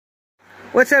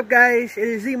What's up, guys? It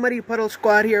is the Muddy Puddle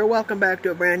Squad here. Welcome back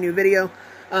to a brand new video.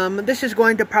 This is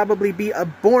going to probably be a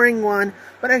boring one,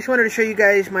 but I just wanted to show you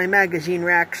guys my magazine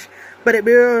racks. But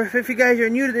if you guys are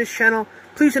new to this channel,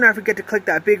 please do not forget to click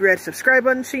that big red subscribe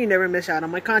button so you never miss out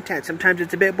on my content. Sometimes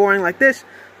it's a bit boring like this,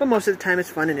 but most of the time it's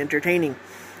fun and entertaining.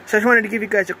 So I just wanted to give you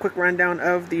guys a quick rundown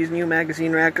of these new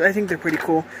magazine racks. I think they're pretty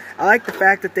cool. I like the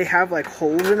fact that they have like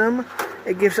holes in them.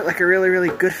 It gives it like a really,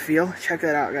 really good feel. Check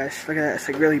that out, guys. Look at that. It's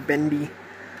like really bendy.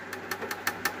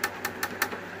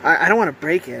 I don't want to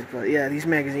break it, but yeah, these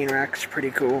magazine racks are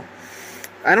pretty cool.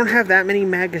 I don't have that many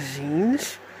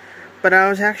magazines, but I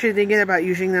was actually thinking about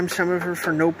using them some of them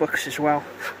for notebooks as well.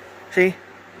 See?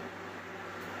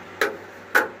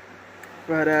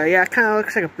 But yeah, it kind of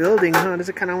looks like a building, huh? Does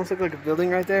it kind of almost look like a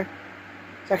building right there?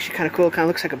 It's actually kind of cool. It kind of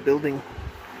looks like a building.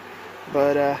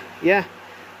 But yeah.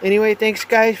 Anyway, thanks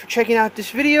guys for checking out this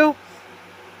video.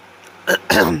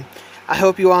 I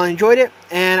hope you all enjoyed it,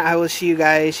 and I will see you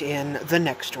guys in the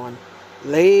next one.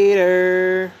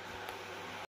 Later.